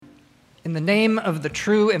In the name of the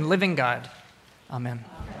true and living God, amen.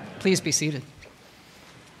 Please be seated.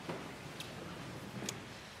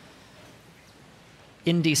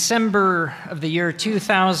 In December of the year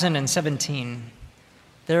 2017,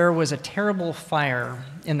 there was a terrible fire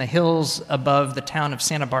in the hills above the town of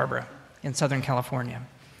Santa Barbara in Southern California.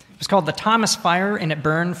 It was called the Thomas Fire, and it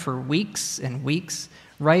burned for weeks and weeks,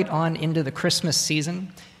 right on into the Christmas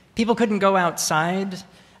season. People couldn't go outside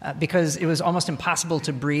because it was almost impossible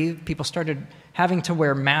to breathe. People started having to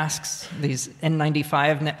wear masks. These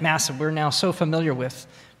N95 masks that we're now so familiar with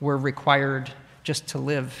were required just to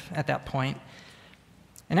live at that point.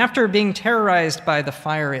 And after being terrorized by the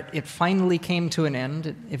fire, it finally came to an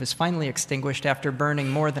end. It was finally extinguished after burning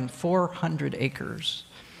more than 400 acres.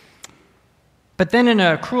 But then in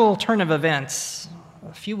a cruel turn of events,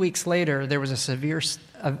 a few weeks later, there was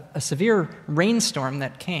a severe rainstorm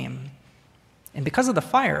that came. And because of the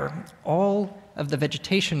fire, all of the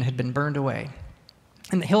vegetation had been burned away.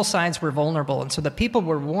 And the hillsides were vulnerable. And so the people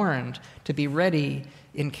were warned to be ready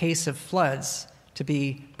in case of floods, to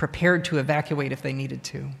be prepared to evacuate if they needed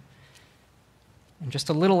to. And just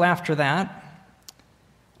a little after that,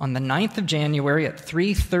 on the 9th of January at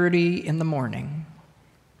 3:30 in the morning,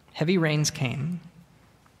 heavy rains came.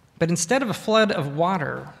 But instead of a flood of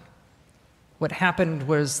water, what happened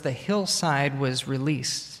was the hillside was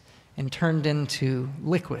released and turned into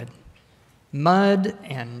liquid. Mud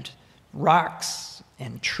and rocks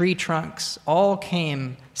and tree trunks all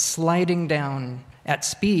came sliding down at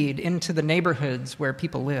speed into the neighborhoods where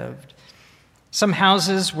people lived. Some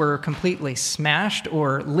houses were completely smashed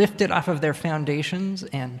or lifted off of their foundations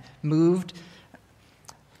and moved.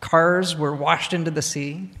 Cars were washed into the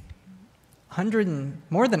sea.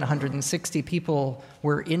 More than 160 people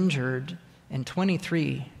were injured, and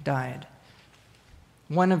 23 died.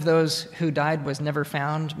 One of those who died was never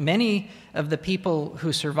found. Many of the people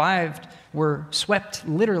who survived were swept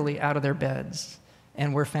literally out of their beds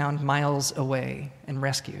and were found miles away and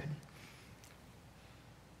rescued.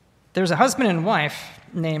 There's a husband and wife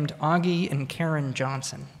named Augie and Karen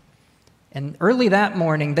Johnson. And early that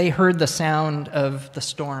morning, they heard the sound of the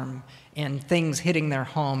storm and things hitting their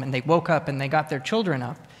home, and they woke up and they got their children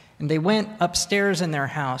up, and they went upstairs in their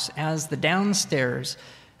house as the downstairs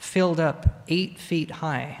filled up 8 feet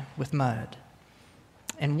high with mud.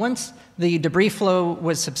 And once the debris flow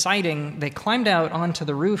was subsiding, they climbed out onto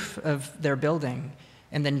the roof of their building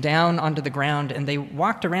and then down onto the ground, and they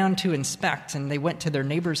walked around to inspect, and they went to their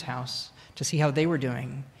neighbor's house to see how they were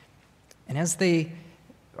doing. And as they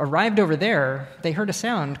arrived over there, they heard a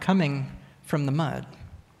sound coming from the mud.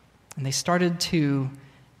 And they started to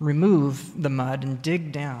remove the mud and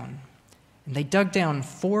dig down. And they dug down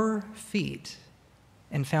 4 feet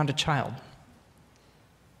and found a child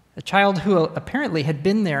who apparently had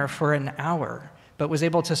been there for an hour, but was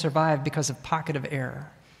able to survive because of pocket of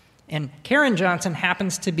air. And Karen Johnson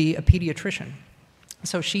happens to be a pediatrician,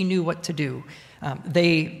 so she knew what to do.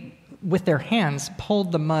 They, with their hands,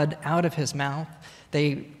 pulled the mud out of his mouth.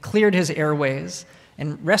 They cleared his airways,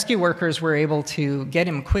 and rescue workers were able to get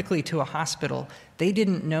him quickly to a hospital. They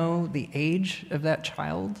didn't know the age of that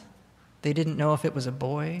child. They didn't know if it was a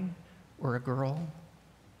boy or a girl.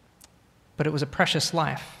 But it was a precious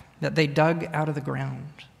life that they dug out of the ground.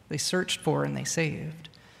 They searched for and they saved.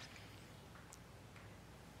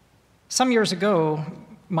 Some years ago,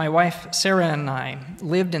 my wife Sarah and I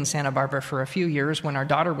lived in Santa Barbara for a few years when our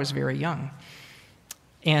daughter was very young.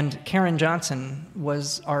 And Karen Johnson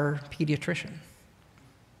was our pediatrician.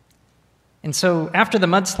 And so after the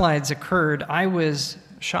mudslides occurred, I was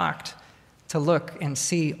shocked to look and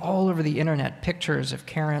see all over the internet pictures of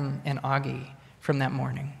Karen and Augie from that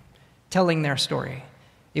morning, telling their story.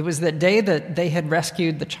 It was the day that they had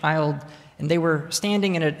rescued the child, and they were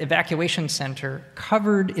standing in an evacuation center,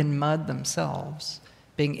 covered in mud themselves,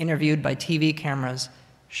 being interviewed by TV cameras,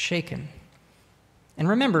 shaken. And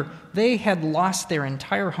remember, they had lost their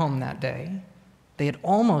entire home that day. They had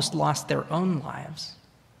almost lost their own lives.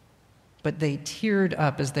 But they teared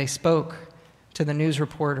up as they spoke to the news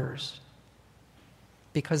reporters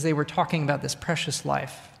because they were talking about this precious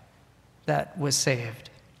life that was saved.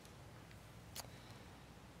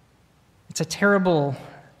 It's a terrible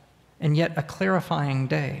and yet a clarifying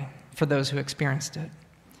day for those who experienced it.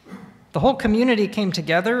 The whole community came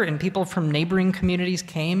together, and people from neighboring communities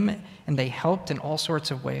came, and they helped in all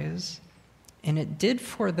sorts of ways. And it did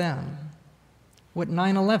for them what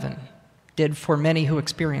 9/11 did for many who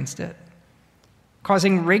experienced it,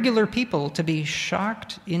 causing regular people to be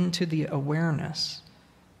shocked into the awareness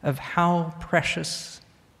of how precious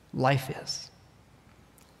life is.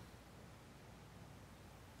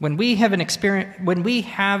 When we have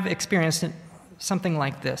experienced something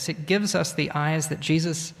like this. It gives us the eyes that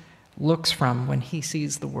Jesus looks from when he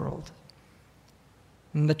sees the world.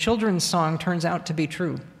 And the children's song turns out to be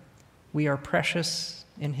true. We are precious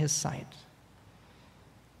in his sight.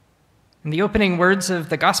 In the opening words of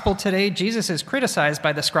the gospel today, Jesus is criticized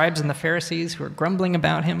by the scribes and the Pharisees who are grumbling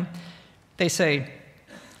about him. They say,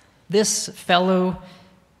 "This fellow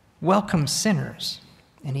welcomes sinners,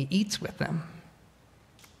 and he eats with them."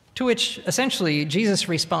 To which, essentially, Jesus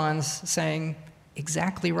responds saying,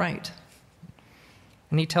 "Exactly right."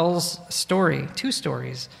 And he tells a story, two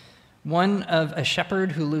stories, one of a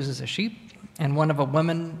shepherd who loses a sheep and one of a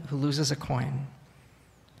woman who loses a coin.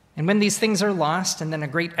 And when these things are lost and then a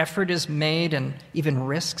great effort is made and even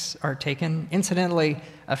risks are taken, incidentally,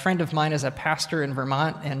 a friend of mine is a pastor in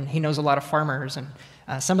Vermont and he knows a lot of farmers and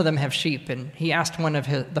some of them have sheep. And he asked one of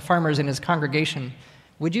the farmers in his congregation,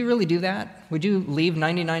 "Would you really do that? Would you leave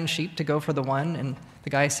 99 sheep to go for the one?" And the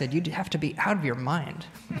guy said, "You'd have to be out of your mind."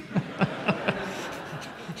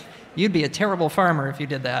 You'd be a terrible farmer if you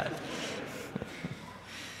did that.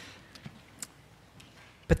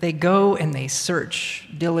 But they go and they search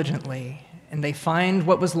diligently, and they find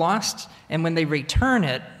what was lost, and when they return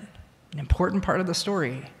it, an important part of the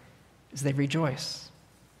story is they rejoice.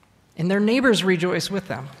 And their neighbors rejoice with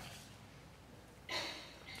them.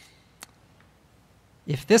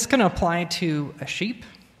 If this can apply to a sheep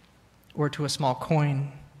or to a small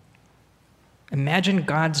coin, imagine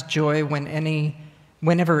God's joy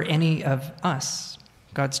whenever any of us,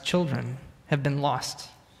 God's children, have been lost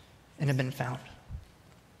and have been found.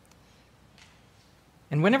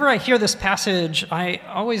 And whenever I hear this passage, I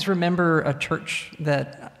always remember a church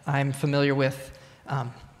that I'm familiar with,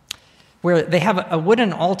 where they have a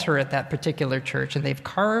wooden altar at that particular church, and they've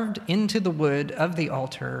carved into the wood of the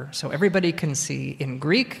altar so everybody can see in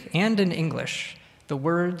Greek and in English the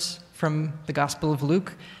words from the Gospel of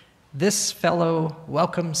Luke, "This fellow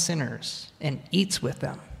welcomes sinners and eats with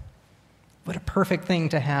them." What a perfect thing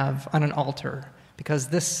to have on an altar, because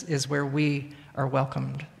this is where we are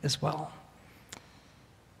welcomed as well.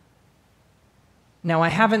 Now, I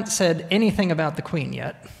haven't said anything about the Queen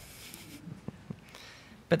yet,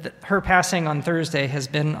 but her passing on Thursday has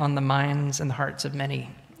been on the minds and the hearts of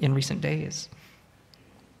many in recent days.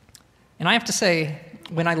 And I have to say,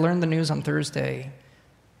 when I learned the news on Thursday,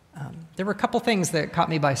 there were a couple things that caught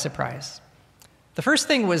me by surprise. The first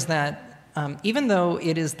thing was that even though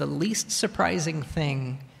it is the least surprising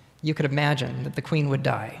thing you could imagine that the Queen would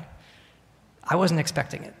die, I wasn't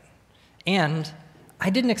expecting it. And I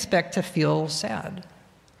didn't expect to feel sad,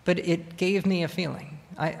 but it gave me a feeling.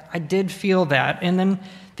 I did feel that. And then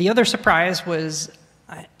the other surprise was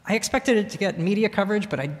I expected it to get media coverage,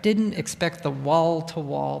 but I didn't expect the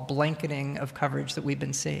wall-to-wall blanketing of coverage that we've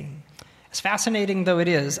been seeing. As fascinating though it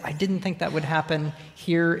is, I didn't think that would happen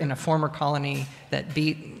here in a former colony that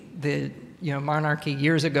beat the monarchy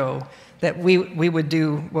years ago, that we would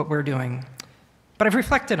do what we're doing. But I've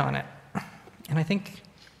reflected on it, and I think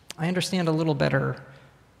I understand a little better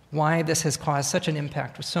why this has caused such an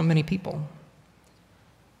impact with so many people.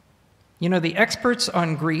 The experts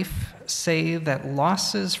on grief say that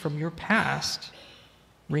losses from your past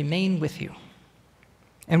remain with you.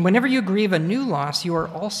 And whenever you grieve a new loss, you are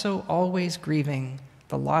also always grieving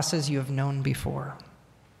the losses you have known before.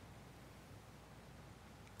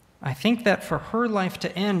 I think that for her life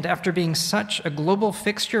to end after being such a global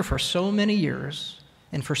fixture for so many years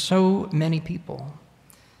and for so many people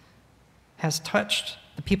has touched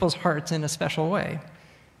the people's hearts in a special way.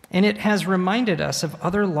 And it has reminded us of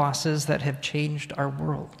other losses that have changed our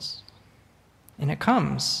worlds. And it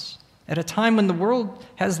comes at a time when the world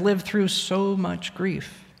has lived through so much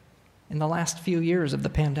grief in the last few years of the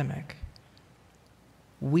pandemic.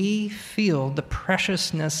 We feel the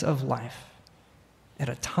preciousness of life at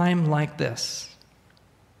a time like this,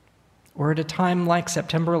 or at a time like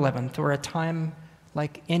September 11th, or a time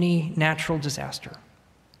like any natural disaster.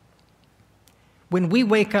 When we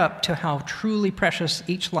wake up to how truly precious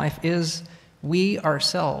each life is, we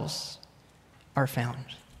ourselves are found.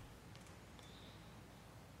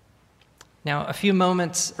 Now, a few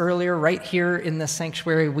moments earlier, right here in the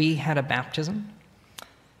sanctuary, we had a baptism.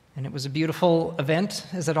 And it was a beautiful event,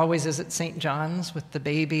 as it always is at St. John's, with the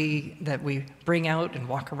baby that we bring out and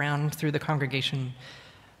walk around through the congregation.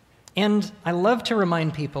 And I love to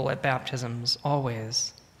remind people at baptisms,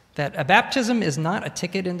 always, that a baptism is not a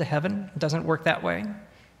ticket into heaven. It doesn't work that way.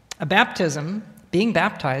 A baptism, being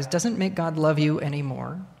baptized, doesn't make God love you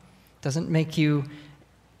anymore. Doesn't make you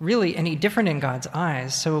really any different in God's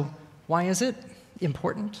eyes. So why is it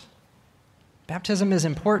important? Baptism is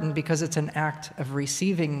important because it's an act of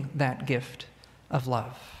receiving that gift of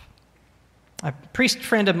love. A priest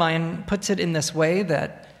friend of mine puts it in this way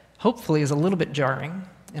that hopefully is a little bit jarring,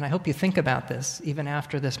 and I hope you think about this even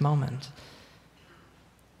after this moment.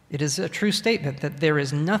 It is a true statement that there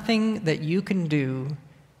is nothing that you can do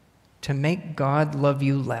to make God love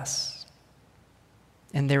you less,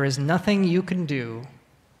 and there is nothing you can do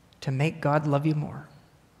to make God love you more.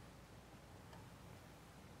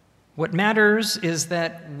 What matters is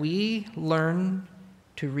that we learn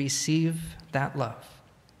to receive that love,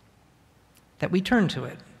 that we turn to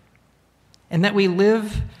it, and that we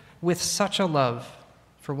live with such a love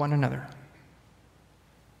for one another.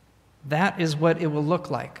 That is what it will look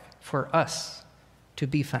like for us to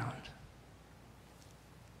be found.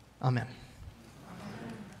 Amen.